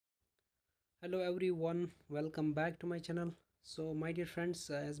Hello everyone, welcome back to my channel. So my dear friends,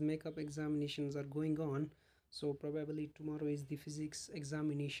 as makeup examinations are going on, so probably tomorrow is the physics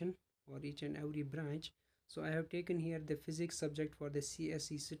examination for each and every branch. So I have taken here the physics subject for the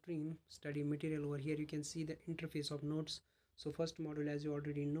CSE stream study material. Over here you can see the interface of notes. So first module, as you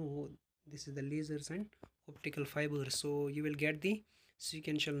already know, this is the lasers and optical fibers. So you will get the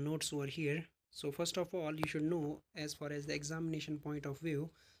sequential notes over here. So first of all, you should know, as far as the examination point of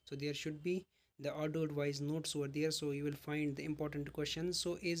view, so there should be the ordered wise notes over there, so you will find the important questions.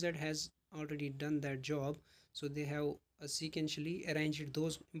 So AZ has already done that job, so they have sequentially arranged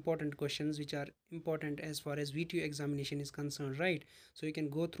those important questions which are important as far as VTU examination is concerned, right? So you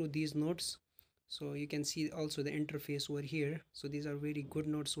can go through these notes. So you can see also the interface over here. So these are very good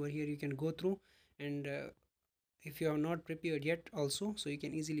notes over here, you can go through. And if you are not prepared yet also, so you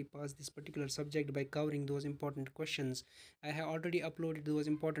can easily pass this particular subject by covering those important questions. I have already uploaded those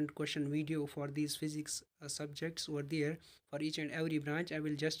important question video for these physics subjects over there for each and every branch. I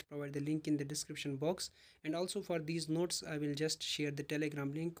will just provide the link in the description box, and also for these notes I will just share the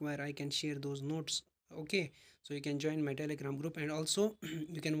telegram link where I can share those notes. Okay, so you can join my telegram group, and also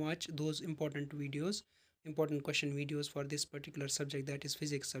you can watch those important question videos for this particular subject, that is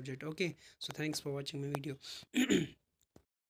physics subject. Okay, so thanks for watching my video.